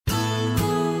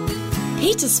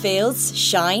Petersfield's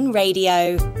Shine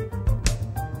Radio.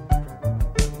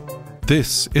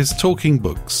 This is Talking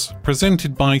Books,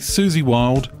 presented by Susie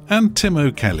Wilde and Tim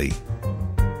O'Kelly.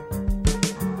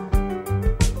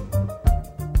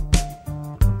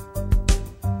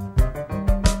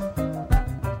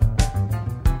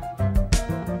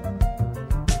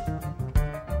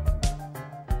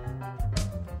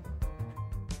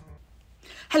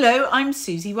 Hello, I'm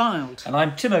Susie Wilde. And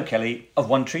I'm Tim O'Kelly of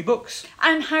One Tree Books.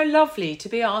 And how lovely to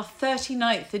be our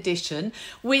 39th edition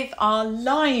with our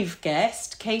live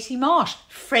guest, Katie Marsh,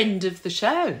 friend of the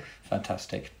show.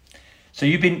 Fantastic. So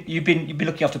you've been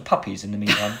looking after puppies in the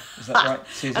meantime, is that right,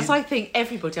 Susie? As I think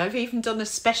everybody. I've even done a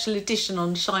special edition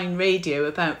on Shine Radio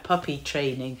about puppy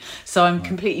training. So I'm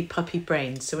completely puppy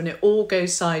brained. So when it all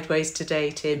goes sideways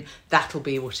today, Tim, that'll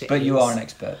be what it is. But you are an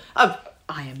expert. Oh,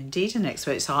 I am indeed an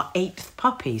expert. It's our 8th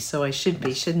puppy, so I should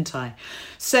be, shouldn't I?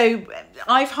 So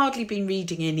I've hardly been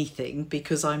reading anything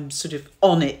because I'm sort of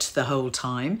on it the whole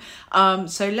time.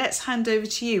 So let's hand over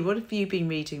to you. What have you been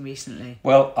reading recently?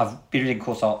 Well, I've been reading, of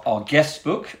course, our guest's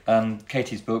book,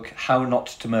 Katie's book, How Not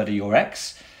to Murder Your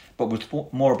Ex, but we'll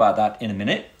talk more about that in a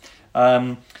minute.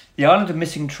 The Island of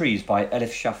Missing Trees by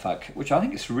Elif Shafak, which I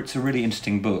think it's a really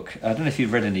interesting book. I don't know if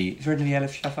you've read any. Have you read any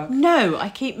Elif Shafak? No, I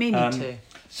keep meaning to.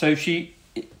 So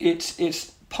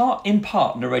it's in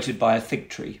part narrated by a fig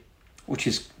tree, which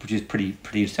is pretty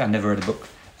interesting. I've never read a book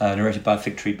narrated by a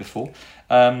fig tree before,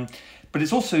 but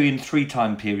it's also in 3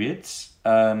 time periods.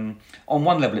 On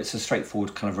one level, it's a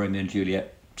straightforward kind of Romeo and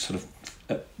Juliet sort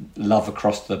of love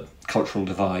across the cultural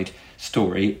divide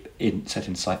story set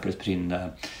in Cyprus between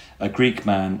a Greek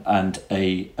man and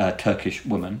a Turkish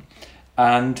woman.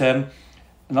 And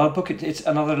another book, it's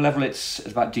another level. It's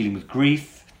about dealing with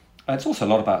grief. It's also a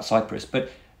lot about Cyprus,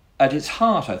 but at its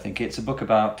heart, I think it's a book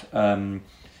about the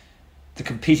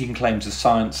competing claims of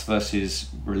science versus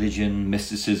religion,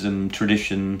 mysticism,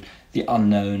 tradition, the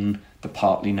unknown, the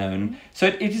partly known. So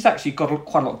it has actually got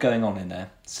quite a lot going on in there.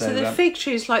 So the fig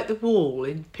tree is like the wall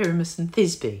in Pyramus and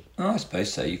Thisbe? Oh, I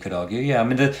suppose so, you could argue. Yeah, I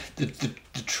mean, the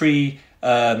tree...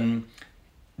 The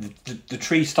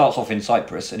tree starts off in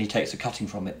Cyprus and he takes a cutting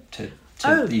from it to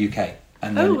the UK.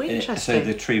 And then interesting. So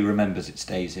the tree remembers its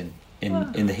days in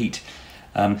the heat.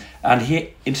 And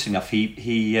he, interesting enough,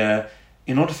 he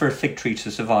in order for a fig tree to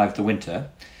survive the winter,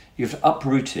 you have to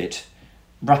uproot it,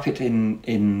 wrap it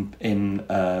in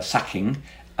sacking,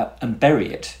 and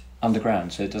bury it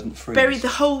underground so it doesn't freeze. Bury the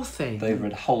whole thing. Bury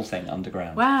the whole thing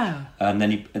underground. Wow. And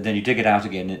then you dig it out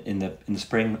again in the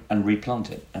spring and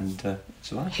replant it and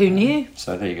survive. Who knew?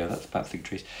 So there you go. That's about fig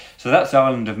trees. So that's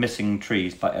Island of Missing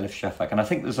Trees by Elif Shafak, and I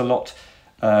think there's a lot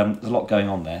going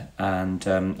on there, and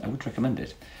I would recommend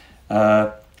it.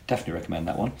 Definitely recommend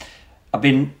that one. I've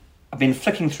been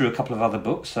flicking through a couple of other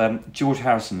books. George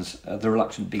Harrison's The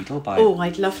Reluctant Beetle by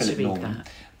I'd love Philip to read Norman,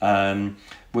 that.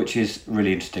 Which is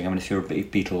really interesting. I mean, if you're a big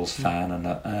Beatles fan,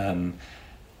 and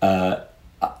I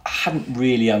hadn't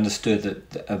really understood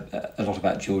that a lot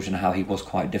about George and how he was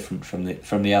quite different from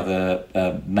the other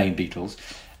main Beatles.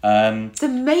 The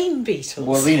main Beatles?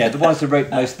 Well, the ones that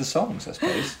wrote most of the songs, I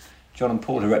suppose. John and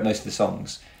Paul, who wrote most of the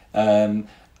songs,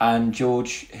 and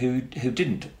George, who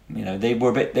didn't. They were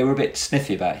a bit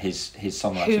sniffy about his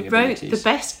songwriting abilities. Who wrote the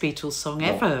best Beatles song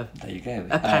ever? There you go.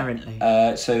 Apparently.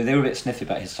 So they were a bit sniffy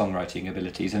about his songwriting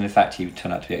abilities, and in fact, he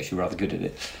turned out to be actually rather good at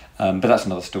it. But that's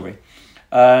another story.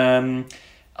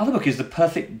 Other book is The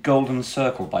Perfect Golden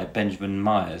Circle by Benjamin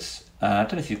Myers. I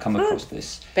don't know if you've come across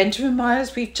this. Benjamin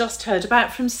Myers, we've just heard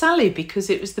about from Sally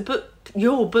because it was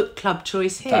your book club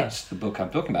choice here. That's the book I'm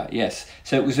talking about, yes.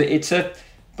 So it's a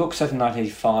book set in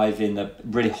 1985 in the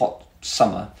really hot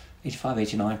summer, 85,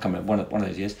 89, I can't remember, one of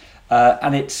those years.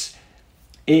 And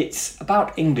it's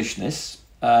about Englishness.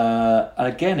 And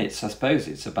again, I suppose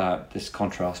it's about this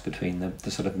contrast between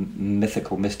the sort of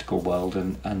mystical world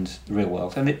and the real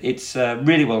world. And it's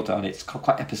really well done. It's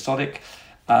quite episodic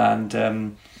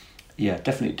and... yeah,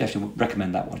 definitely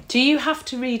recommend that one. Do you have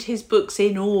to read his books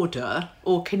in order,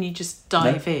 or can you just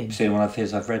dive in? It's the only one of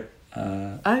his I've read.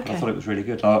 Okay. I thought it was really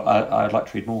good. I'd like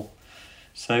to read more.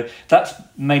 So that's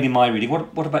mainly my reading.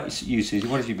 What about you, Susie?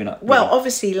 What have you been up to? Well,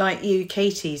 obviously, like you,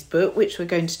 Katie's book, which we're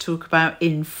going to talk about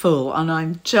in full, and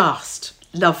I'm just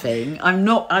loving.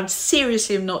 I'm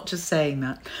seriously not just saying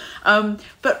that.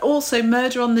 But also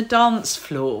Murder on the Dance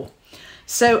Floor.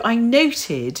 So I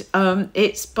noted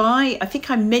it's by, I think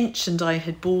I mentioned I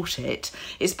had bought it.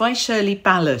 It's by Shirley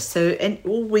Ballas. So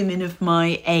all women of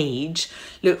my age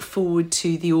look forward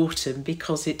to the autumn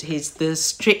because it is the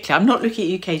strictly, I'm not looking at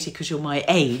you, Katie, because you're my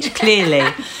age,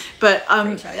 clearly. But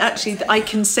actually, I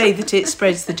can say that it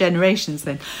spreads the generations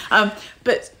then.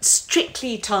 But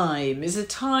Strictly time is a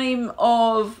time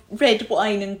of red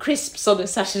wine and crisps on a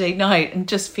Saturday night and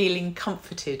just feeling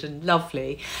comforted and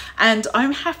lovely. And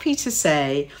I'm happy to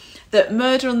say that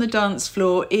Murder on the Dance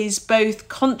Floor is both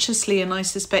consciously and I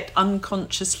suspect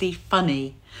unconsciously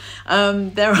funny.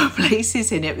 There are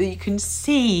places in it where you can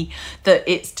see that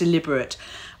it's deliberate.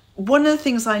 One of the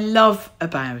things I love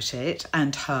about it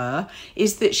and her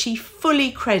is that she fully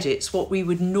credits what we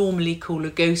would normally call a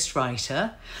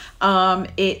ghostwriter.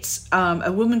 It's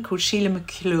a woman called Sheila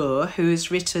McClure who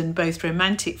has written both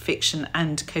romantic fiction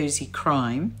and cosy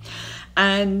crime.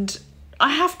 And I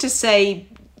have to say,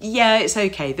 yeah, it's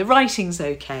okay. The writing's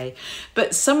okay.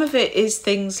 But some of it is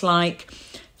things like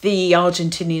the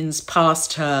Argentinians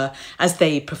passed her as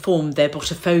they performed their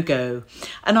Botafogo.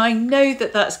 And I know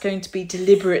that that's going to be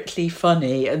deliberately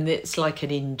funny and it's like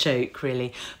an in-joke,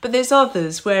 really. But there's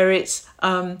others where it's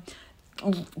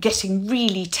getting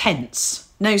really tense.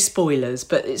 No spoilers,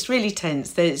 but it's really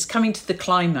tense. It's coming to the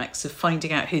climax of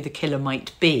finding out who the killer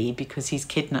might be because he's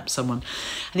kidnapped someone.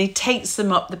 And he takes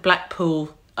them up the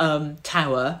Blackpool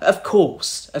Tower, of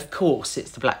course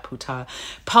it's the Blackpool Tower,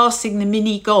 passing the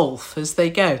mini golf as they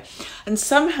go. And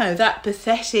somehow that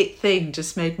pathetic thing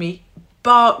just made me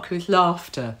bark with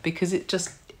laughter because it just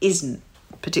isn't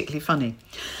particularly funny.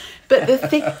 But the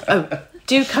thing,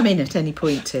 do come in at any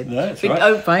point, Tim. No, it's right.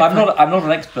 I'm not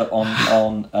an expert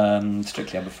on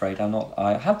Strictly. I'm afraid I'm not.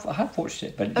 I have watched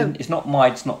it, but it's not my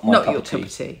cup of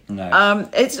tea. No.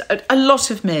 It's a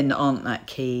lot of men aren't that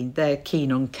keen. They're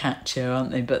keen on Catcher,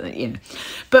 aren't they? But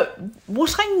But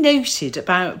what I noted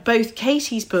about both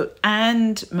Katie's book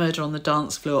and Murder on the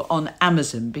Dance Floor on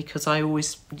Amazon, because I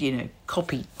always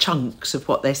copy chunks of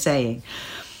what they're saying,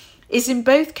 is in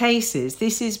both cases,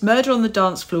 this is Murder on the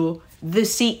Dance Floor, The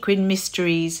Sequin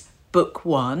Mysteries, Book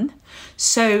 1.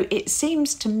 So it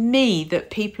seems to me that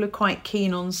people are quite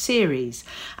keen on series.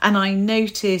 And I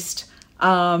noticed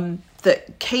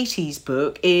that Katie's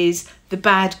book is The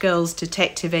Bad Girls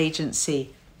Detective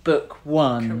Agency, Book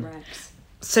 1. Correct.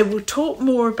 So we'll talk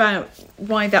more about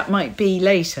why that might be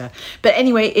later. But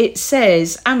anyway,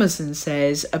 Amazon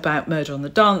says about Murder on the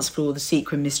Dance Floor, The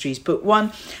Sequin Mysteries, Book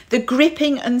 1, the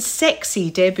gripping and sexy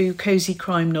debut cosy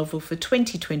crime novel for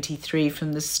 2023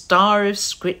 from the star of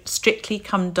Strictly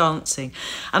Come Dancing.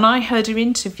 And I heard her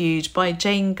interviewed by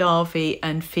Jane Garvey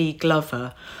and Fee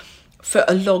Glover for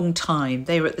a long time.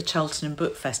 They were at the Cheltenham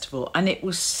Book Festival and it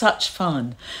was such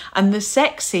fun. And the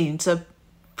sex scenes are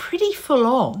pretty full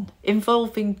on,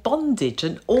 involving bondage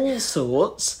and all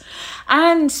sorts,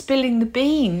 and spilling the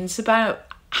beans about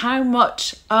how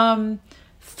much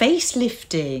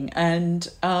facelifting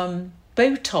and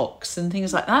Botox and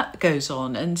things like that goes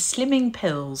on, and slimming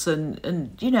pills, and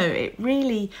it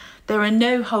really, there are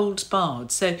no holds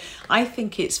barred. So I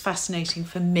think it's fascinating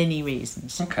for many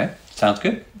reasons. Okay, sounds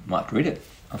good. Might have to read it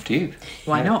after you.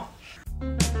 Why not?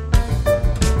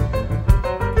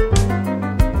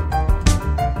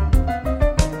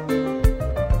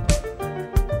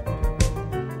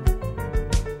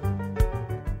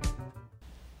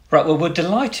 Right, well, we're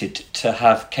delighted to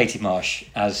have Katie Marsh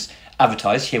as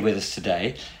advertised here with us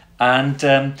today. And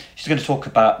she's going to talk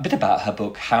a bit about her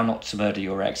book, How Not to Murder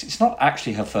Your Ex. It's not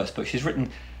actually her first book. She's written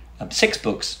 6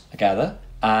 books, I gather.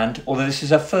 And although this is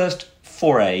her first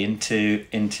foray into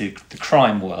the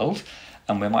crime world,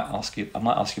 and I might ask you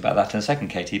about that in a second,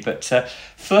 Katie. But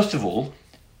first of all,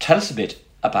 tell us a bit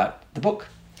about the book.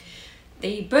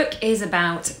 The book is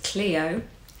about Cleo,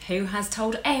 who has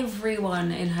told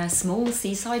everyone in her small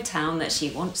seaside town that she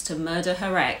wants to murder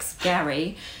her ex,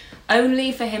 Gary,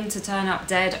 only for him to turn up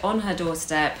dead on her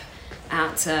doorstep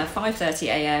at 5:30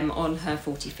 a.m. on her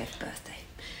 45th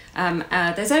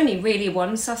birthday. There's only really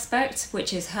one suspect,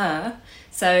 which is her.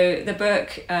 So the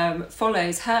book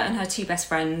follows her and her 2 best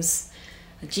friends,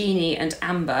 Jeannie and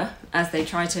Amber, as they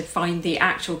try to find the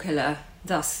actual killer,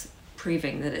 thus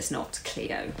proving that it's not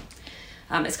Cleo.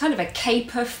 It's kind of a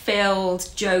caper-filled,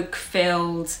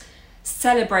 joke-filled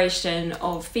celebration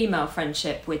of female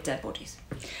friendship with dead bodies.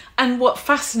 And what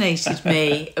fascinated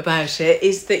me about it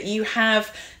is that you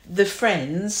have the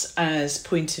friends as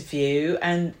point of view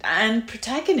and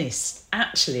protagonists,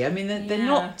 actually. I mean, they're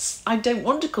not, I don't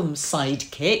want to call them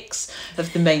sidekicks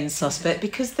of the main suspect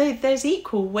because there's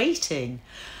equal weighting.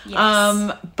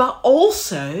 Yes. But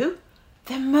also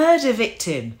the murder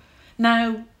victim.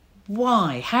 Now,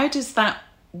 why? How does that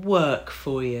work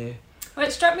for you? Well,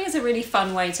 it struck me as a really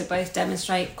fun way to both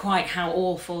demonstrate quite how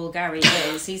awful Gary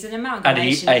is. He's an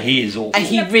amalgamation. And he is awful. And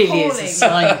he really is a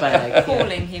slime bag.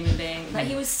 Appalling human being. But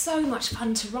he was so much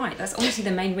fun to write. That's honestly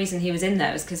the main reason he was in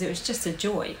there, was because it was just a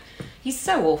joy. He's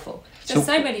so awful. There's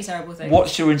so many terrible things.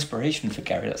 What's your inspiration for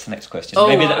Gary? That's the next question. Oh,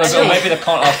 maybe they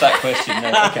can't ask that question. No.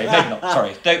 Okay, maybe not.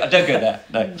 Sorry, don't go there.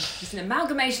 No. It's an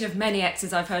amalgamation of many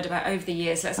exes I've heard about over the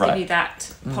years. Let's Right. give you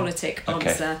that politic Okay.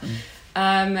 answer.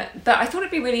 But I thought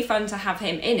it'd be really fun to have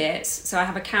him in it. So I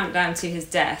have a countdown to his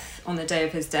death on the day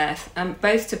of his death,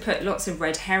 both to put lots of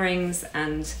red herrings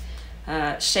and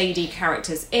shady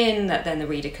characters in that then the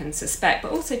reader can suspect,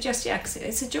 but also just, yeah, 'cause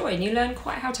it's a joy and you learn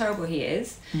quite how terrible he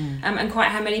is and quite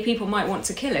how many people might want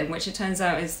to kill him, which it turns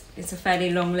out is a fairly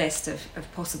long list of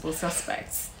possible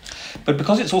suspects. But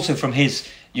because it's also from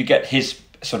you get his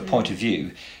sort of point of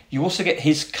view, you also get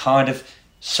his kind of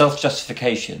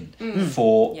self-justification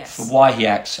for why he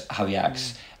acts how he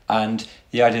acts, and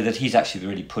the idea that he's actually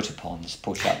really put upon, this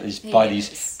poor chap, by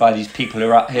these people who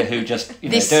are out here who just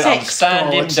don't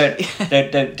understand him,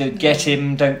 don't get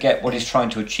him, don't get what he's trying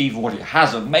to achieve, or what he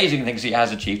has, amazing things he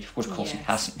has achieved, which of course he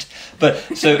hasn't.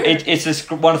 But so it's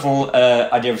this wonderful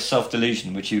idea of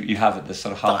self-delusion which you have at the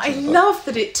sort of heart. But I love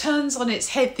that it turns on its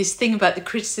head this thing about the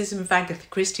criticism of Agatha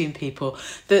Christie and people,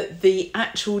 that the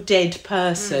actual dead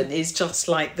person is just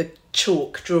like the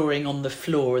chalk drawing on the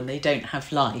floor and they don't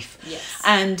have life. Yes.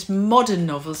 And modern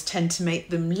novels tend to make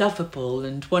them lovable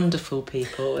and wonderful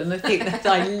people, and I think that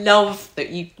I love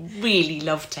that you really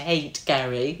love to hate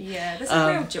Gary. Yeah, there's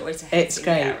a real joy to hate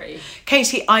Gary.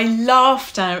 Katie, I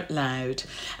laughed out loud,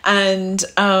 and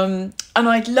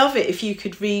I'd love it if you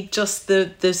could read just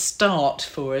the start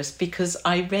for us, because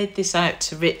I read this out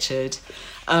to Richard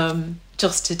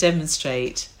just to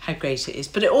demonstrate how great it is.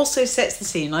 But it also sets the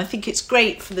scene. I think it's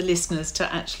great for the listeners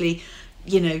to actually,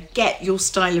 get your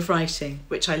style of writing,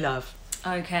 which I love.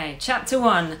 Okay, chapter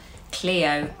 1,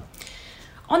 Cleo.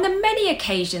 On the many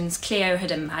occasions Cleo had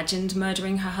imagined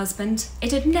murdering her husband,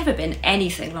 it had never been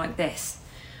anything like this.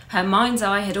 Her mind's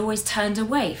eye had always turned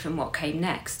away from what came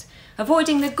next,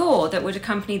 avoiding the gore that would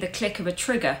accompany the click of a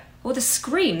trigger, or the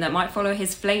scream that might follow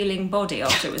his flailing body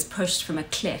after it was pushed from a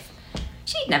cliff.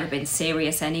 She'd never been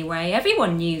serious anyway,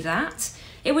 everyone knew that.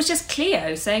 It was just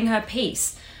Cleo saying her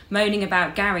piece, moaning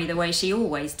about Gary the way she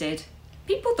always did.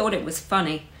 People thought it was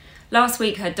funny. Last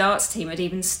week her darts team had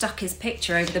even stuck his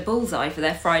picture over the bullseye for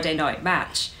their Friday night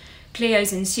match.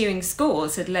 Cleo's ensuing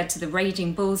scores had led to the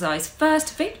Raging Bullseye's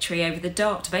first victory over the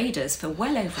Dart Vaders for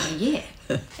well over a year.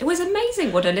 It was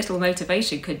amazing what a little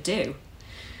motivation could do.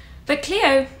 But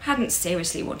Cleo hadn't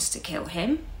seriously wanted to kill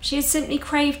him. She had simply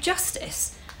craved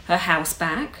justice. Her house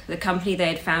back, the company they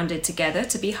had founded together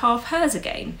to be half hers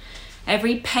again.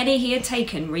 Every penny he had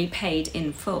taken repaid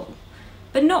in full.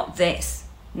 But not this.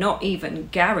 Not even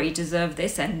Gary deserved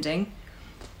this ending.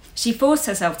 She forced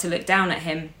herself to look down at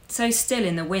him, so still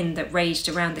in the wind that raged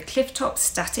around the cliff-top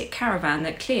static caravan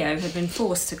that Cleo had been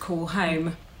forced to call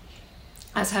home.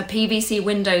 As her PVC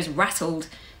windows rattled,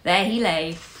 there he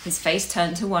lay, his face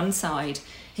turned to one side,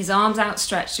 his arms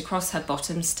outstretched across her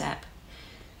bottom step.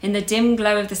 In the dim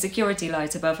glow of the security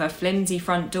light above her flimsy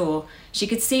front door, she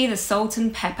could see the salt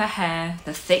and pepper hair,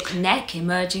 the thick neck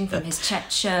emerging from his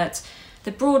checked shirt,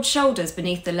 the broad shoulders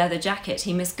beneath the leather jacket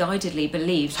he misguidedly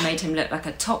believed made him look like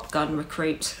a Top Gun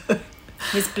recruit.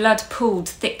 His blood pooled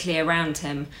thickly around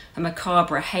him, a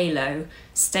macabre halo,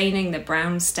 staining the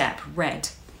brown step red.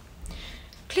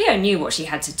 Cleo knew what she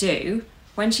had to do.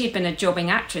 When she had been a jobbing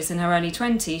actress in her early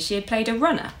 20s, she had played a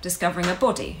runner, discovering a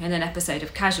body in an episode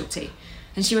of Casualty,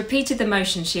 and she repeated the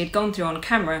motion she had gone through on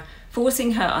camera,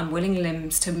 forcing her unwilling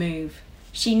limbs to move.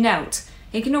 She knelt,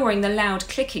 ignoring the loud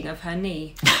clicking of her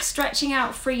knee, stretching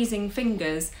out freezing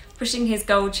fingers, pushing his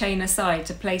gold chain aside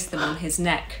to place them on his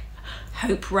neck.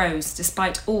 Hope rose,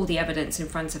 despite all the evidence in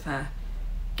front of her.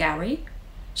 Gary?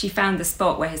 She found the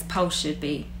spot where his pulse should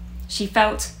be. She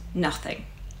felt nothing.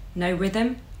 No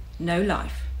rhythm, no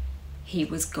life. He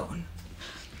was gone.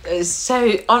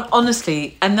 So,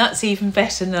 honestly, and that's even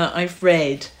better now I've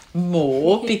read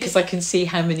more, because I can see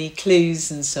how many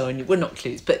clues and so on, well, not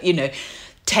clues, but,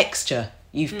 texture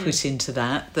you've put into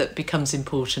that becomes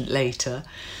important later.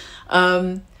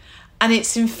 And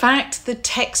it's in fact the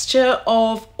texture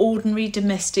of ordinary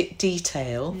domestic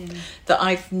detail that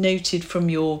I've noted from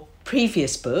your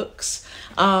previous books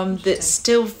that's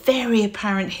still very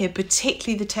apparent here,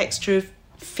 particularly the texture of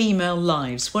female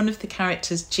lives. One of the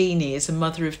characters, Jeannie, is a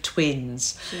mother of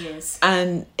twins. She is.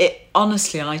 And it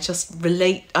honestly, I just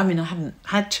relate. I mean, I haven't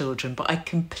had children, but I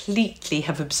completely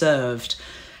have observed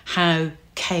how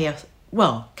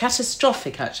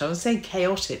catastrophic, actually. I would say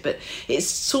chaotic, but it's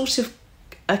sort of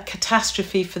a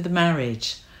catastrophe for the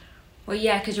marriage. Well,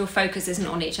 yeah, because your focus isn't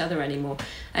on each other anymore.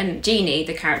 And Jeannie,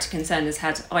 the character concerned, has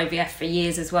had IVF for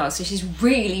years as well. So she's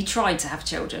really tried to have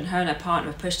children. Her and her partner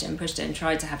have pushed it,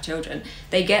 tried to have children.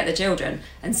 They get the children,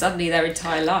 and suddenly their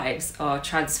entire lives are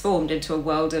transformed into a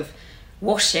world of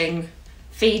washing,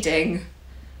 feeding,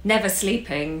 never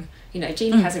sleeping. You know,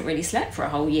 Jeannie hasn't really slept for a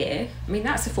whole year. I mean,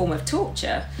 that's a form of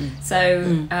torture.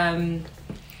 So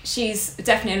she's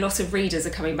definitely, a lot of readers are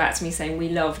coming back to me saying, we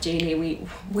love Jeannie, we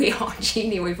are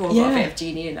Jeannie, we've all got a bit of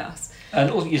Jeannie in us.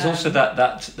 And there's also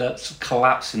that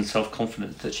collapse in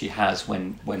self-confidence that she has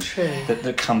when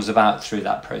that comes about through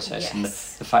that process. Yes. And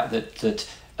the fact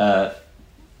that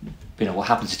what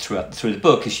happens through the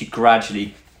book is she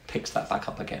gradually picks that back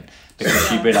up again, because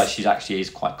she realised she actually is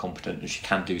quite competent and she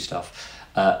can do stuff.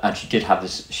 And she did have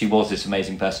this. She was this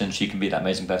amazing person. She can be that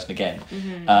amazing person again.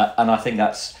 And I think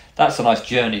that's a nice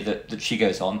journey that she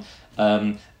goes on.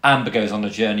 Amber goes on a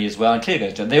journey as well, and Cleo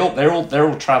goes on. They're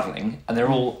all travelling, and they're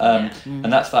all and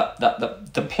that's that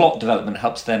the plot development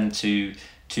helps them to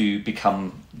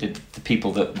become the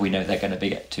people that we know they're going to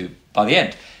get to by the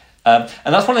end. And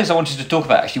that's one of the things I wanted to talk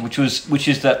about actually, which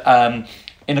is that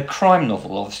in a crime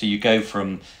novel, obviously you go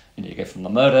from the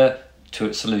murder to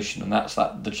its solution, and that's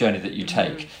the journey that you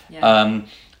take. What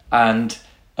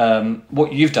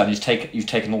you've done is you've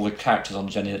taken all the characters on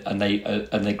the journey, and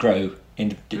they grow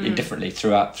differently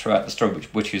throughout the story,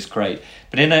 which is great.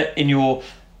 But in your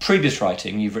previous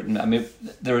writing, you've written. I mean,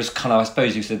 there is kind of, I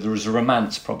suppose you said there is a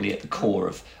romance probably at the core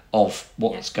of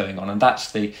what's going on, and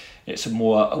it's a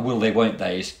more a will they won't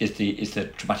they is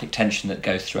the dramatic tension that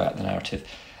goes throughout the narrative.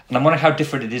 And I'm wondering how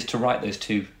different it is to write those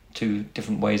two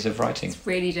different ways of writing. It's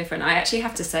really different. I actually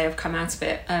have to say I've come out of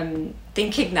it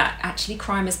thinking that actually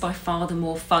crime is by far the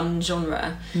more fun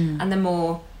genre, and the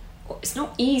more, it's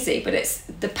not easy, but it's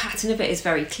the pattern of it is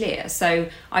very clear. So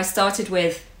I started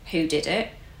with who did it,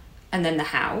 and then the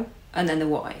how, and then the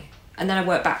why. And then I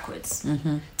worked backwards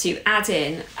to add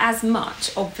in as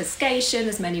much obfuscation,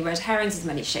 as many red herrings, as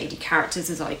many shady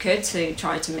characters as I could to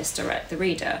try to misdirect the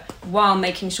reader, while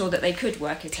making sure that they could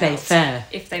work it out. Play fair.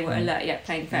 If they were alert,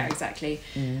 playing fair, exactly.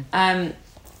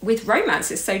 With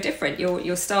romance, it's so different.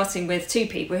 You're starting with two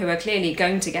people who are clearly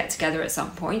going to get together at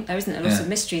some point. There isn't a lot of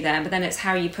mystery there, but then it's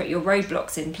how you put your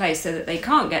roadblocks in place so that they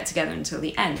can't get together until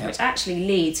the end, which actually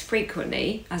leads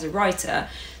frequently, as a writer,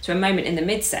 to a moment in the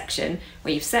midsection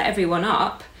where you've set everyone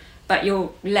up, but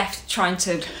you're left trying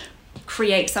to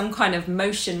create some kind of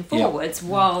motion forwards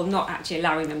while not actually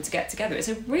allowing them to get together. It's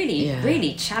a really,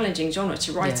 really challenging genre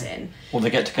to write in. Well,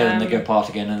 they get together and they go apart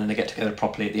again, and then they get together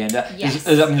properly at the end. Yes.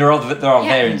 I mean, there are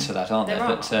variants of that, aren't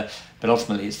there? But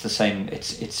ultimately, it's the same.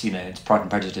 It's Pride and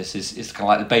Prejudice is kind of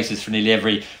like the basis for nearly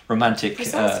every romantic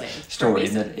story.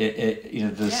 In that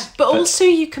there's. But also,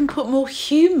 you can put more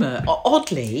humour,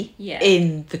 oddly,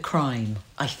 in the crime.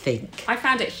 I think I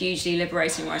found it hugely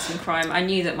liberating writing crime. I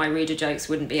knew that my reader jokes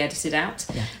wouldn't be edited out.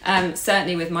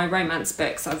 Certainly, with my romance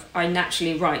books, I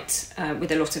naturally write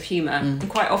with a lot of humour, and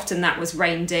quite often that was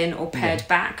reined in or pared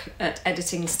back at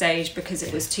editing stage because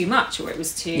it was too much, or it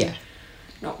was too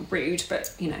not rude,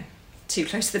 but too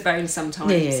close to the bone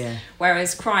sometimes.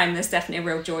 Whereas crime, there's definitely a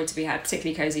real joy to be had,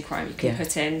 particularly cosy crime. You can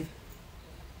put in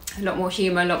a lot more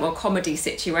humour, a lot more comedy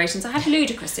situations. I have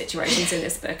ludicrous situations in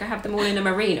this book. I have them all in a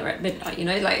marina at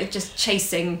midnight, like just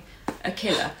chasing a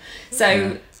killer.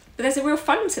 So there's a real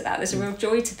fun to that. There's a real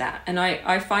joy to that. And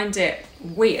I find it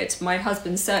weird. My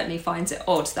husband certainly finds it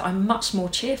odd that I'm much more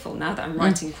cheerful now that I'm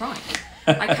writing crime.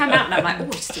 I come out and I'm like,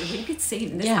 oh, it's a really good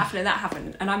scene, and this happened and that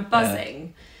happened, and I'm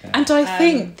buzzing. And I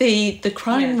think the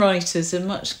crime writers are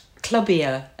much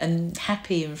clubbier and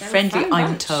happy and friendly,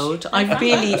 I'm told.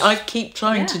 I keep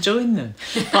trying to join them.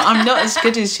 But I'm not as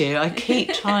good as you. I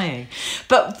keep trying.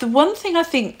 But the one thing I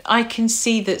think I can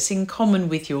see that's in common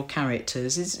with your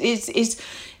characters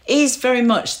is very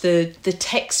much the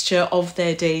texture of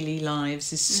their daily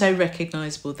lives is so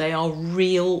recognisable. They are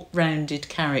real, rounded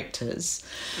characters.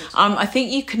 I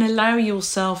think you can allow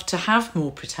yourself to have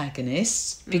more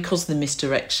protagonists because of the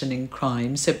misdirection in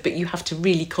crime. But you have to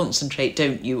really concentrate,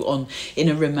 don't you, in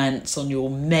a romance on your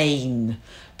main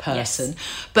person.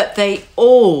 Yes. But they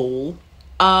all,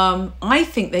 I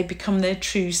think they become their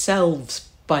true selves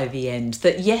by the end.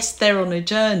 That yes, they're on a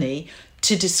journey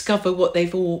to discover what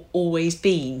they've always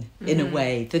been, in a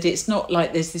way, that it's not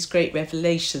like there's this great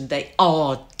revelation. They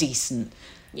are decent,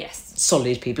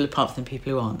 solid people, apart from the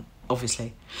people who aren't,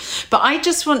 obviously. But I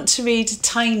just want to read a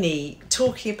tiny,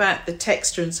 talking about the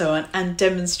texture and so on, and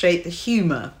demonstrate the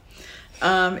humour.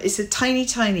 It's a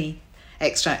tiny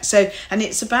extract. So, and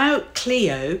it's about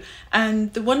Cleo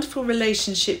and the wonderful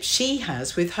relationship she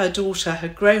has with her daughter, her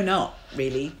grown-up,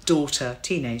 really, daughter,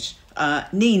 teenage,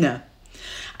 Nina.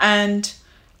 And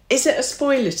is it a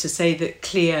spoiler to say that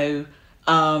Cleo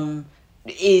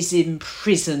is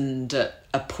imprisoned at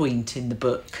a point in the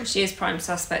book? Well, she is prime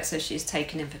suspect, so she's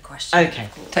taken in for questioning. Okay.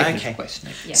 Taken for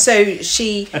questioning. Yeah. So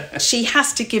she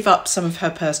has to give up some of her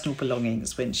personal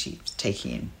belongings when she's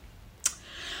taking him.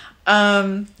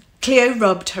 Cleo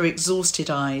rubbed her exhausted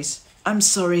eyes. I'm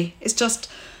sorry, it's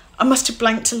just, I must have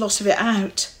blanked a lot of it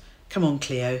out. Come on,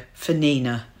 Cleo, for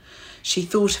Nina. She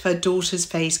thought of her daughter's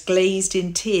face glazed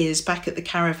in tears back at the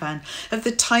caravan, of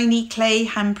the tiny clay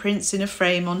handprints in a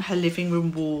frame on her living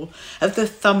room wall, of the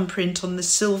thumbprint on the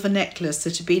silver necklace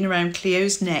that had been around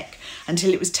Cleo's neck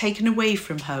until it was taken away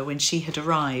from her when she had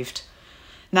arrived.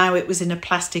 Now it was in a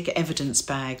plastic evidence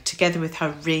bag, together with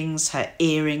her rings, her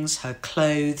earrings, her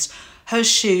clothes, her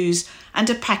shoes, and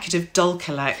a packet of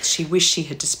Dulcolax she wished she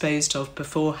had disposed of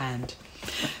beforehand.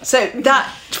 So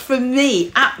that, for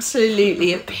me,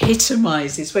 absolutely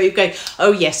epitomises where you go,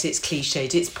 oh yes, it's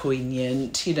cliched, it's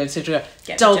poignant, you know, sort of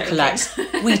Dulcolax.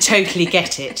 We totally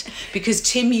get it. Because,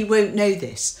 Tim, you won't know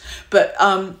this, but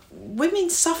women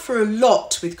suffer a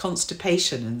lot with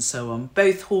constipation and so on,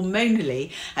 both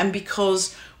hormonally and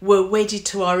because we're wedded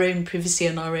to our own privacy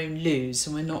and our own loos,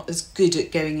 and we're not as good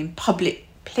at going in public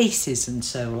places and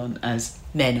so on as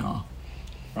men are.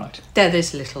 Right.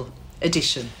 There's a little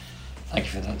addition. Thank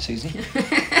you for that, Susie.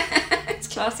 It's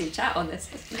classy chat on this,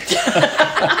 isn't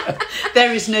it?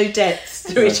 There is no depth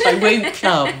to which I won't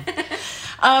come.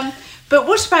 But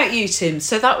what about you, Tim?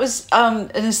 So that was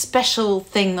a special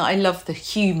thing that I love, the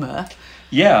humour.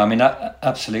 Yeah, I mean,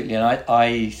 absolutely. And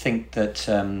I think that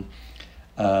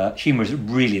humour is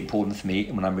really important for me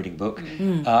when I'm reading a book.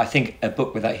 I think a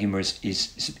book without humour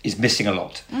is missing a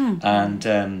lot.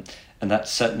 And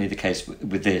that's certainly the case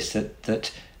with this,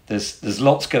 that there's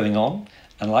lots going on,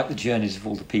 and I like the journeys of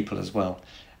all the people as well.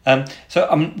 So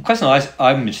the question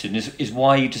I'm interested in is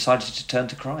why you decided to turn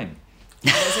to crime.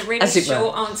 There's a really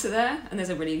short answer there, and there's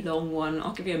a really long one.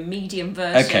 I'll give you a medium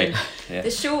version. Okay. Yeah.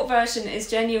 The short version is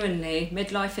genuinely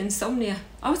midlife insomnia.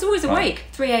 I was always awake,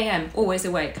 3 a.m, always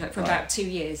awake, like for about 2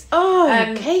 years.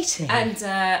 Oh, Katie. And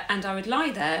I would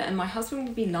lie there, and my husband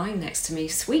would be lying next to me,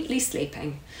 sweetly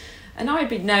sleeping. And I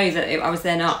would know that I was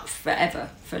then up forever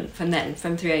from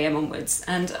 3 a.m. onwards.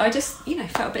 And I just,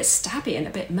 felt a bit stabby and a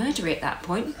bit murdery at that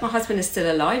point. My husband is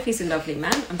still alive. He's a lovely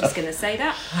man. I'm just going to say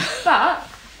that. But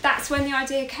that's when the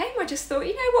idea came. I just thought,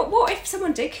 what if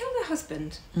someone did kill their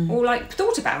husband? Or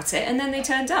thought about it and then they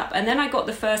turned up. And then I got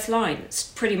the first line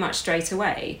pretty much straight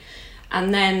away.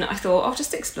 And then I thought, I'll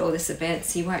just explore this a bit,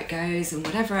 see where it goes and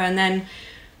whatever. And then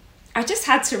I just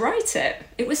had to write it.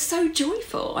 It was so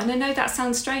joyful. And I know that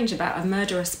sounds strange about a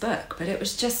murderous book, but it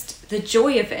was just the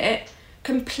joy of it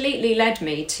completely led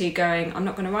me to going, I'm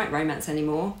not going to write romance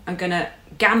anymore. I'm going to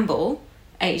gamble,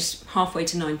 aged halfway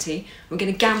to 90. I'm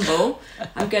going to gamble.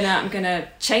 I'm going to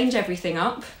change everything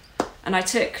up. And I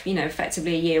took,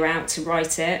 effectively a year out to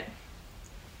write it.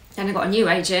 Then I got a new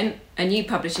agent, a new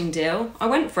publishing deal. I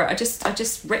went for it. I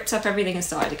just ripped up everything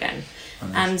aside again.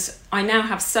 Nice. And I now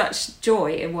have such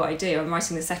joy in what I do. I'm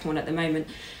writing the second one at the moment.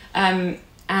 And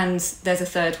there's a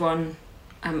third one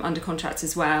under contract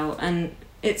as well. And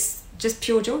it's just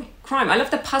pure joy. Crime. I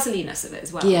love the puzzliness of it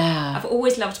as well. Yeah. I've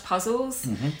always loved puzzles.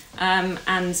 And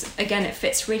again, it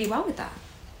fits really well with that.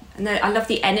 And then I love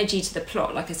the energy to the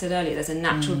plot. Like I said earlier, there's a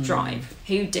natural drive.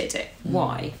 Who did it?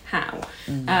 Why? How?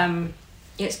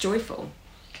 It's joyful.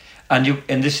 And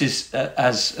this is,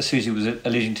 as Susie was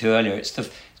alluding to earlier, it's going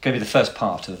to be the first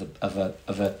part of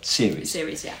a series.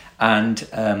 Series, yeah. And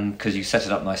because you set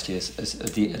it up nicely as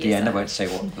at the end, I won't say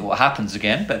what happens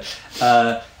again, but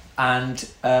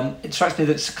it strikes me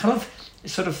that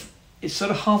it's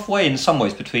sort of halfway in some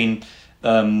ways between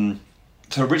sort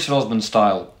of Richard Osman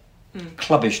style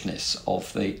clubbishness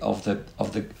of the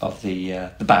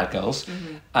bad girls,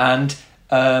 and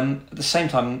at the same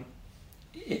time,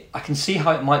 I can see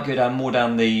how it might go more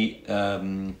down the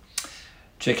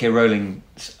J.K. Rowling,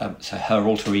 so her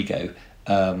alter ego.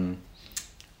 Cormoran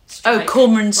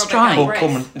Strike.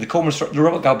 The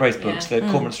Robert Galbraith books, the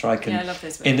Cormoran Strike, I love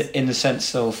those books. in the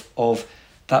sense of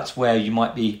that's where you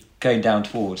might be going down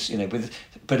towards,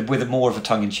 but with more of a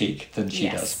tongue in cheek than she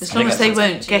does. As long as they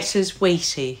won't get as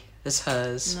weighty as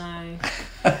hers. No,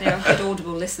 they're a good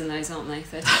audible listen. Those aren't they?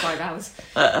 35 hours.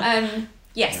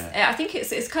 Yes, yeah. I think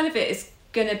it's kind of it's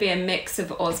going to be a mix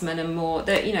of Osman and more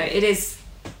that it is.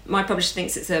 My publisher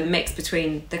thinks it's a mix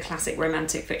between the classic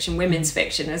romantic fiction, women's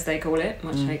fiction as they call it,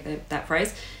 much like that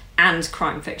phrase, and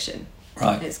crime fiction.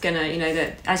 Right. It's gonna,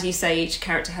 that as you say, each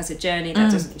character has a journey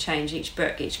that doesn't change. Each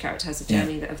book, each character has a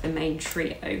journey of the main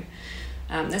trio.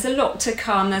 There's a lot to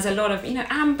come. There's a lot of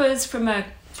Amber's from a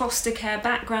foster care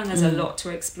background. There's a lot to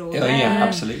explore Oh, there. yeah,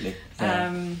 absolutely.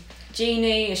 Yeah.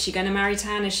 Jeannie, is she going to marry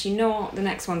Tan? Is she not? The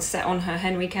next one's set on her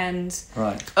hen weekend.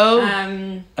 Right. Oh,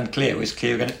 And Cleo is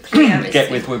going to Cleo is- get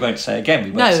with. We won't say again.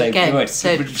 We won't No, say. again, We won't,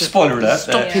 so spoiler alert.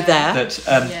 stop you there. That,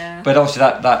 Yeah. But obviously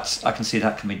that's I can see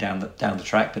that coming down the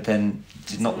track. But then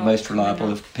she's not the lot most coming reliable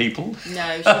up. of people.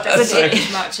 No, she doesn't So-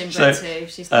 change much in so, Brettu.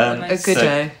 She's not the a most. good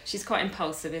So- She's quite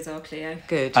impulsive, is our Cleo.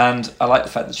 good. And I like the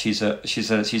fact that she's an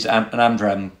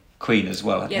Amdram queen as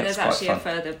well. I think Yeah, that's there's quite actually fun. a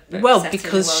further book Well, set in the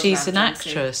because world she's of an Amdram, too.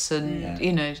 actress, and Yeah.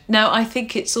 you know. No, I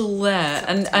think it's all there,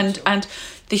 and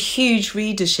the huge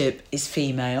readership is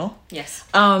female. Yes.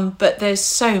 But there's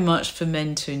so much for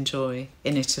men to enjoy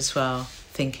in it as well.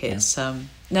 I think it's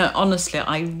no, honestly,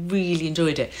 I really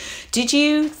enjoyed it. Did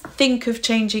you think of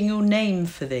changing your name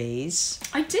for these?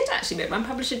 I did actually, but my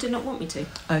publisher did not want me to.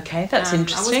 Okay, that's I was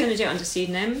interesting. going to do it under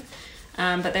pseudonym,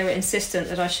 but they were insistent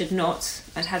that I should not.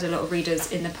 I'd had a lot of readers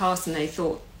in the past, and they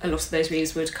thought a lot of those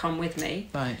readers would come with me.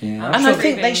 Right. Yeah. I'm And sure I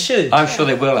think they should. I'm sure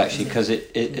they will actually, because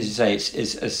it, as you say,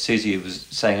 it's as Susie was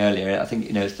saying earlier. I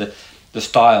think it's the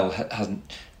style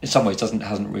hasn't, in some ways,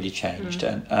 hasn't really changed,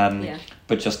 and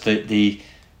but just the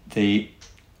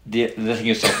letting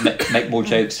yourself make more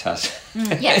jokes has.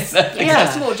 Yes, Yeah.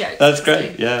 small jokes. That's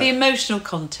great. Yeah. The emotional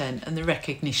content and the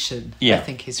recognition, Yeah. I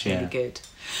think, is really Yeah. good.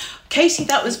 Katie,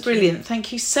 that was brilliant.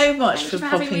 Thank you so much Thank for you for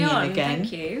having popping me in on. again.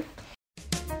 Thank you.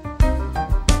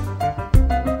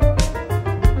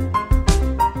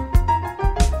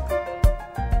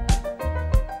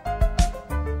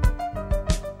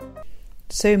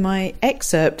 So my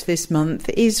excerpt this month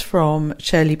is from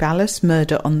Shirley Ballas,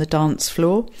 Murder on the Dance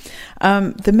Floor.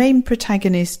 The main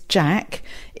protagonist, Jack,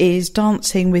 is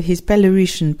dancing with his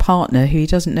Belarusian partner, who he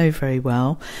doesn't know very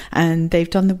well, and they've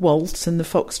done the waltz and the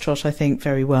foxtrot, I think,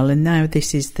 very well, and now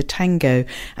this is the tango,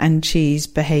 and she's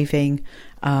behaving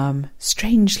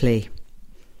strangely.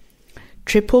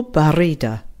 Triple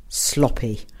barrida,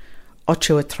 sloppy.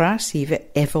 Ocho atrás y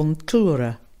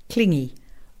aventura, clingy.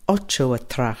 Ocho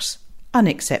atrás,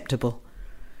 unacceptable.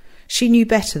 She knew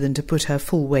better than to put her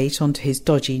full weight onto his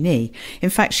dodgy knee. In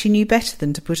fact, she knew better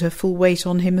than to put her full weight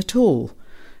on him at all.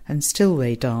 And still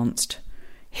they danced.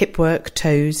 Hip work,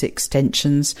 toes,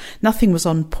 extensions, nothing was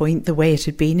on point the way it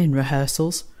had been in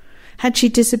rehearsals. Had she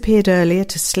disappeared earlier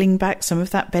to sling back some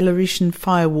of that Belarusian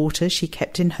firewater she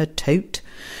kept in her tote?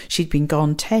 She'd been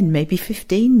gone 10, maybe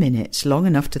 15 minutes, long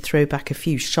enough to throw back a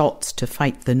few shots to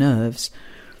fight the nerves.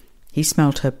 He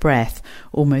smelt her breath,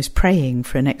 almost praying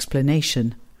for an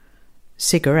explanation.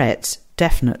 Cigarettes,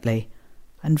 definitely.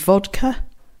 And vodka?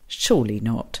 Surely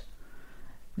not.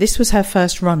 This was her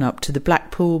first run-up to the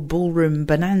Blackpool ballroom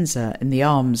bonanza in the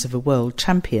arms of a world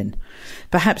champion.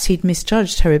 Perhaps he'd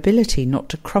misjudged her ability not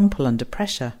to crumple under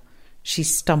pressure. She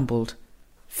stumbled.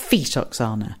 Feet,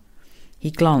 Oksana.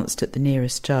 He glanced at the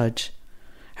nearest judge.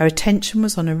 Her attention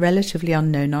was on a relatively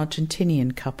unknown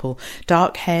Argentinian couple,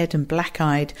 dark-haired and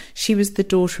black-eyed. She was the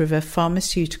daughter of a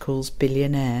pharmaceuticals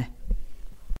billionaire.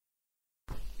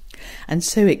 And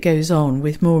so it goes on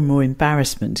with more and more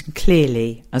embarrassment, and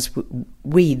clearly, as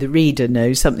we, the reader,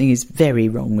 know, something is very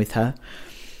wrong with her.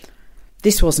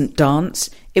 This wasn't dance,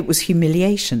 it was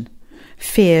humiliation.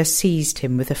 Fear seized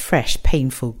him with a fresh,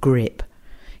 painful grip.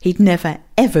 He'd never,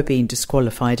 ever been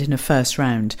disqualified in a first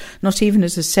round, not even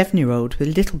as a 7-year-old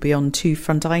with little beyond 2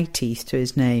 front eye teeth to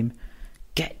his name.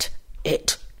 Get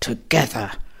it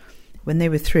together. When they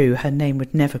were through, her name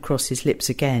would never cross his lips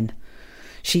again.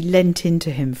 She leant into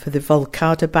him for the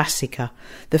Volcada Básica,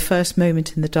 the first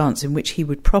moment in the dance in which he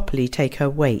would properly take her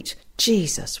weight.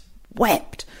 Jesus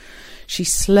wept. She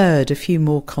slurred a few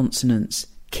more consonants.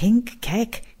 Kink,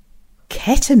 kek,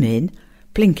 ketamine?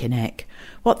 Blinkin' heck.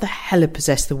 What the hell had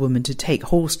possessed the woman to take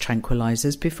horse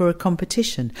tranquilizers before a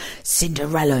competition?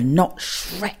 Cinderella, not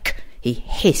Shrek, he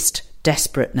hissed,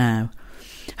 desperate now.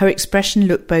 Her expression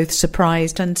looked both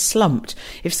surprised and slumped,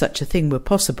 if such a thing were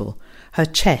possible. Her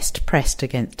chest pressed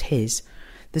against his.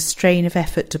 The strain of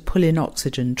effort to pull in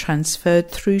oxygen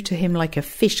transferred through to him like a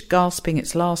fish gasping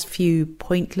its last few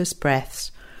pointless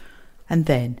breaths. And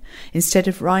then, instead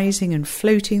of rising and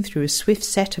floating through a swift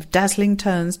set of dazzling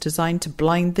turns designed to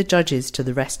blind the judges to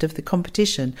the rest of the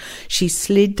competition, she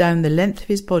slid down the length of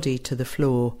his body to the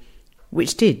floor,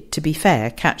 which did, to be fair,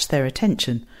 catch their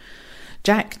attention.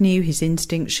 Jack knew his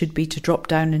instinct should be to drop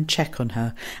down and check on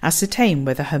her, ascertain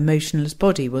whether her motionless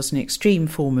body was an extreme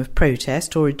form of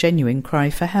protest or a genuine cry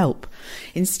for help.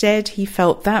 Instead, he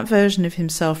felt that version of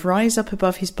himself rise up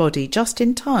above his body just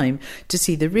in time to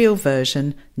see the real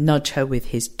version nudge her with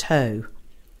his toe.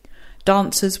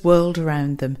 Dancers whirled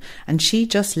around them, and she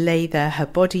just lay there, her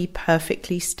body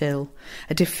perfectly still,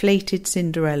 a deflated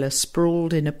Cinderella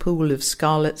sprawled in a pool of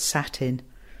scarlet satin.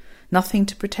 Nothing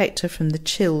to protect her from the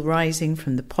chill rising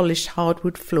from the polished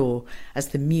hardwood floor as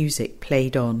the music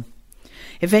played on.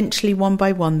 Eventually, one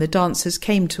by one, the dancers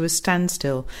came to a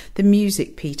standstill. The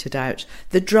music petered out.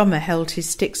 The drummer held his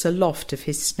sticks aloft of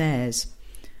his snares.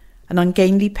 An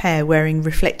ungainly pair wearing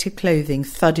reflective clothing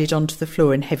thudded onto the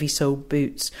floor in heavy-soled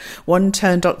boots. One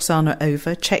turned Oksana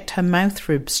over, checked her mouth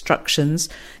for obstructions.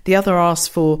 The other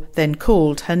asked for, then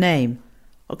called, her name.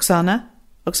 Oksana?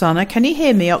 Oksana? Can you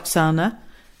hear me, Oksana?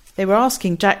 They were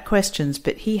asking Jack questions,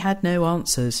 but he had no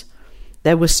answers.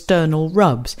 There were sternal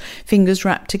rubs, fingers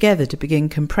wrapped together to begin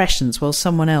compressions while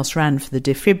someone else ran for the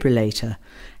defibrillator.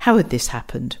 How had this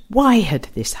happened? Why had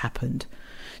this happened?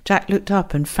 Jack looked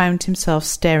up and found himself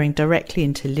staring directly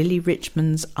into Lily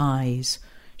Richmond's eyes.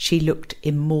 She looked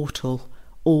immortal,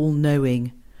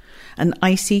 all-knowing. An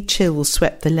icy chill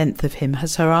swept the length of him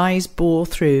as her eyes bore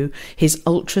through his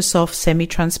ultra-soft,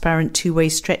 semi-transparent two-way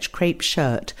stretch crepe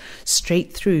shirt,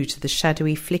 straight through to the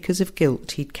shadowy flickers of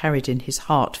guilt he'd carried in his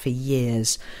heart for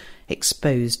years,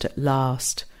 exposed at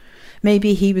last.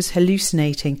 Maybe he was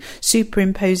hallucinating,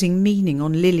 superimposing meaning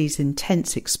on Lily's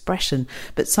intense expression,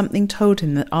 but something told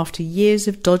him that after years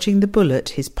of dodging the bullet,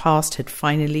 his past had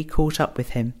finally caught up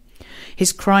with him.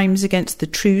 His crimes against the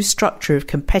true structure of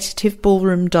competitive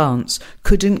ballroom dance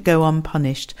couldn't go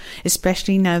unpunished,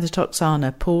 especially now that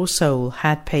Oksana, poor soul,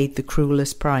 had paid the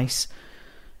cruelest price.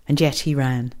 And yet he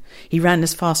ran. He ran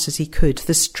as fast as he could,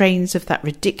 the strains of that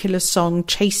ridiculous song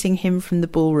chasing him from the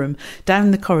ballroom,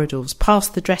 down the corridors,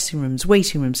 past the dressing rooms,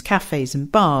 waiting rooms, cafes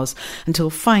and bars, until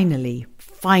finally,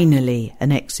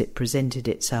 an exit presented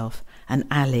itself. An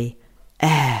alley.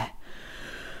 Air.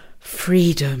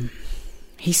 Freedom.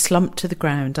 He slumped to the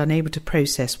ground, unable to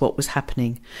process what was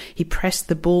happening. He pressed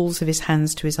the balls of his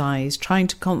hands to his eyes, trying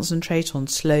to concentrate on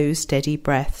slow, steady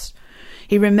breaths.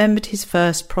 He remembered his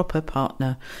first proper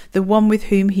partner, the one with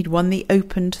whom he'd won the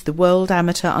Open to the World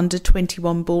Amateur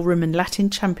Under-21 Ballroom and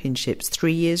Latin Championships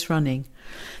 3 years running,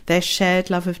 their shared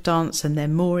love of dance and their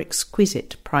more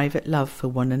exquisite private love for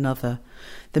one another.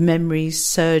 The memories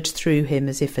surged through him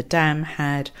as if a dam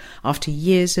had, after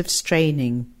years of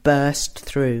straining, burst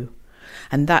through.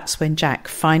 And that's when Jack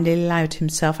finally allowed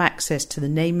himself access to the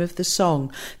name of the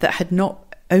song that had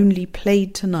not only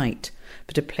played tonight,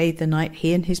 but had played the night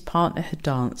he and his partner had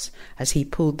danced, as he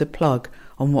pulled the plug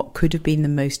on what could have been the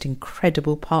most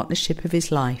incredible partnership of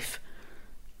his life.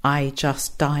 I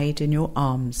just died in your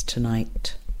arms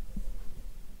tonight.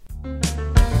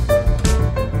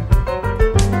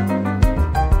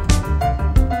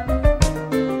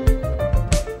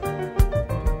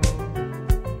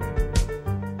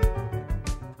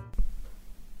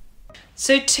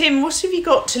 So, Tim, what have you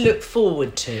got to look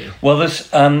forward to? Well, there's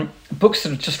books that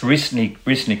have just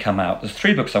recently come out. There's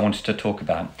 3 books I wanted to talk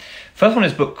about. First one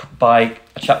is a book by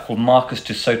a chap called Marcus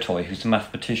du Sautoy, who's a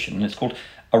mathematician, and it's called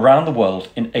Around the World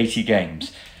in 80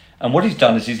 Games. And what he's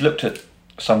done is he's looked at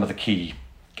some of the key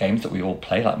games that we all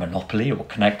play, like Monopoly or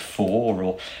Connect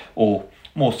 4 or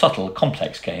more subtle,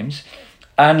 complex games,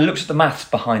 and looks at the maths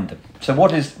behind them. So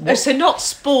so not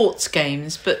sports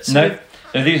games, but No,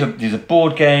 these are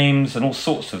board games and all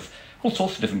sorts of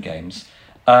different games,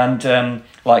 and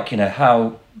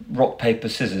how rock paper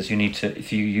scissors. You need to,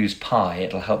 if you use pi,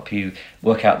 it'll help you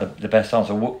work out the best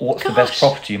answer. What's the best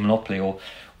property in Monopoly,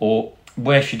 or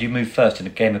where should you move first in a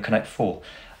game of Connect 4?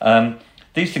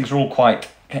 These things are all quite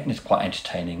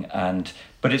entertaining,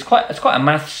 but it's quite a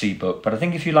mathsy book. But I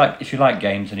think if you like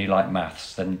games and you like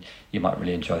maths, then you might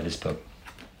really enjoy this book.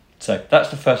 So that's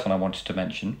the first one I wanted to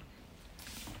mention.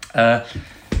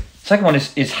 Second one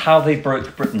is How They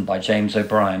Broke Britain by James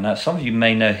O'Brien. Now, some of you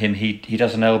may know him. He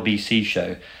does an LBC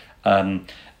show,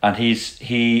 and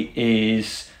he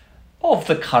is of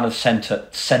the kind of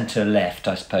centre left,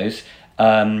 I suppose.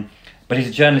 But he's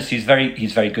a journalist. He's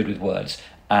very good with words,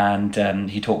 and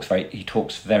he talks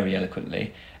very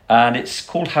eloquently. And it's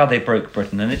called How They Broke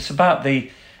Britain, and it's about the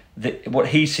what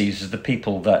he sees as the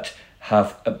people that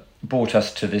have brought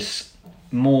us to this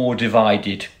more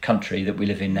divided country that we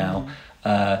live in now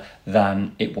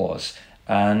than it was.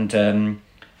 And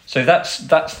so that's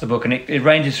the book, and it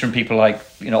ranges from people like,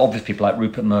 obvious people like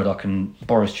Rupert Murdoch and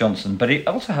Boris Johnson, but it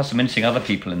also has some interesting other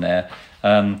people in there,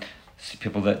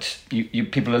 people that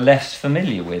people are less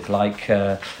familiar with, like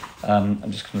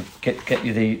I'm just going to get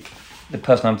you the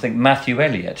person I'm thinking, Matthew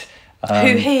Elliott.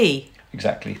 Who he?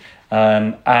 Exactly.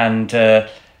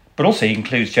 but also he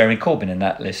includes Jeremy Corbyn in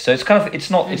that list. So it's kind of it's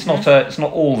not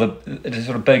all the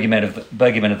sort of bogeymen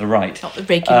of the right. Not the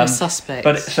regular suspects.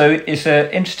 But so it's an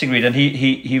interesting read, and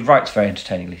he writes very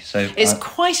entertainingly. So it's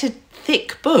quite a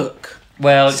thick book.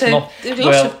 Well, it's so not. There's a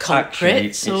lot of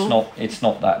culprits. Actually, it's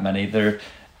not that many. There,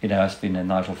 it's been a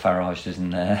Nigel Farage in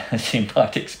there, as you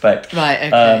might expect.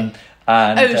 Right. Okay.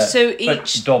 So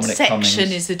each Dominic section Cummings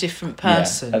is a different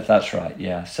person. Yeah, that's right.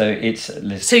 Yeah. So it's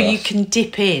Liz So Truss. you can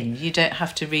dip in. You don't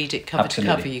have to read it cover to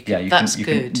cover. You can. That's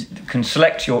good. You can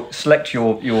select your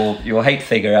hate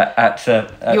figure at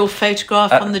your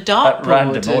photograph on the dartboard. At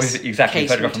random, or exactly,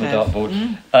 photograph on the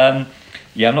dartboard.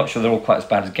 I'm not sure they're all quite as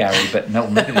bad as Gary, but no,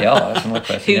 maybe they are. That's another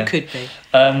question. Who could be?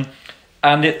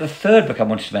 And the third book I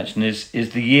wanted to mention is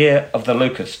The Year of the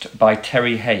Locust by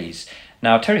Terry Hayes.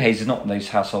 Now, Terry Hayes is not one of those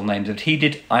household names, but he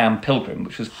did I Am Pilgrim,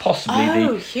 which was possibly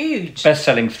the huge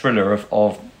best-selling thriller of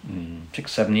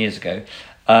 6-7 years ago.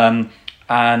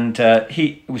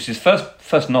 It was his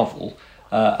first novel,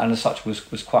 and as such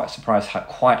was quite surprised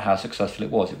how successful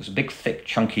it was. It was a big, thick,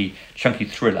 chunky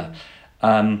thriller.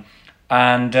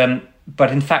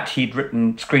 But in fact, he'd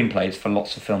written screenplays for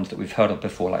lots of films that we've heard of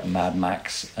before, like Mad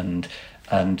Max, and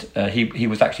he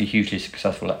was actually hugely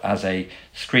successful as a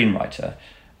screenwriter.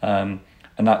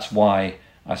 And that's why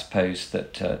I suppose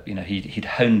that he'd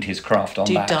honed his craft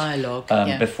on that dialogue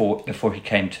before he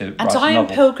came to write a I Am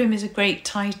novel. Pilgrim is a great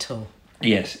title.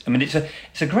 Yes, I mean it's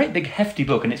a great big hefty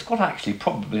book, and it's got actually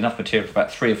probably enough material for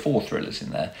about 3 or 4 thrillers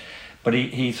in there, but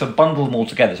he sort of bundled them all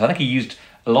together. So I think he used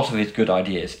a lot of his good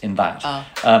ideas in that,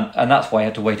 and that's why he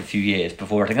had to wait a few years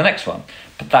before writing the next one.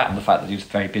 But that and the fact that he was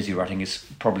very busy writing his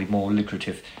probably more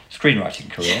lucrative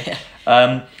screenwriting career.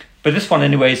 But this one,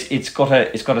 anyways, it's got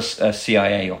a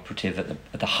CIA operative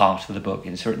at the heart of the book.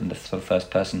 It's written in the sort of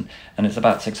first person, and it's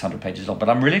about 600 pages long. But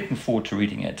I'm really looking forward to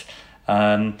reading it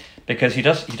because he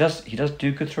does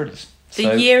do good thrillers.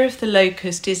 The Year of the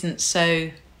Locust isn't so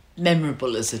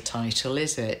memorable as a title,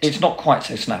 is it? It's not quite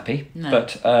so snappy, no.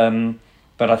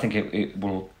 but I think it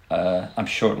will. I'm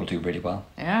sure it will do really well.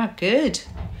 Yeah, good.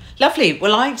 Lovely.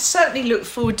 Well, I certainly look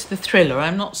forward to the thriller.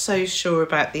 I'm not so sure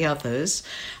about the others.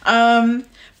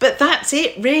 But that's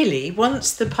it, really.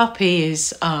 Once the puppy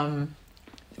is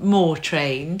more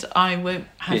trained, I won't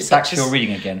have back to your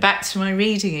reading again. Back to my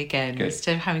reading again, Good.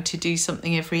 Instead of having to do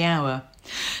something every hour.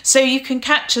 So you can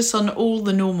catch us on all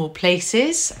the normal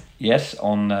places. Yes,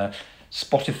 on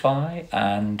Spotify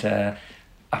and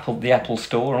the Apple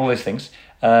Store and all those things.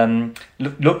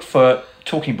 Look for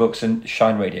Talking Books and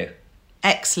Shine Radio.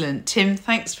 Excellent. Tim,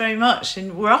 thanks very much.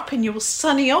 And we're up in your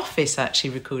sunny office actually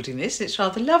recording this. It's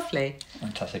rather lovely.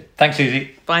 Fantastic. Thanks,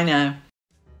 Susie. Bye now.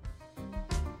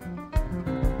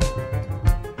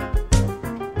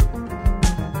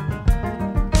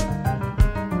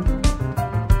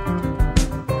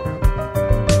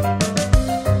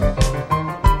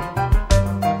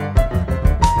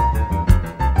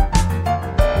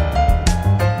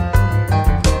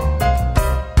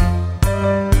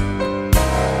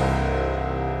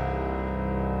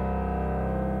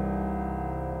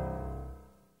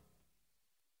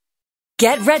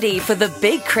 Get ready for the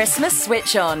big Christmas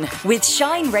switch on with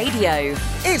Shine Radio.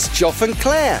 It's Joff and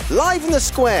Claire, live in the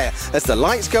square as the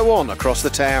lights go on across the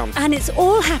town. And it's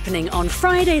all happening on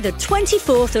Friday the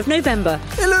 24th of November.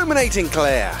 Illuminating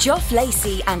Claire. Joff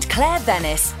Lacey and Claire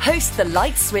Venice host the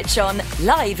light switch on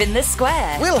live in the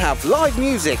square. We'll have live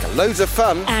music, loads of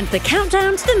fun. And the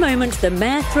countdown to the moment the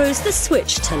mayor throws the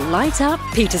switch to light up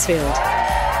Petersfield.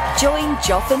 Join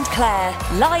Joff and Claire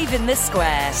live in the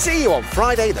square. See you on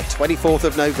Friday the 24th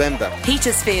of November.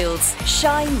 Petersfield's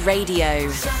Shine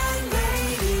Radio. Shine Radio.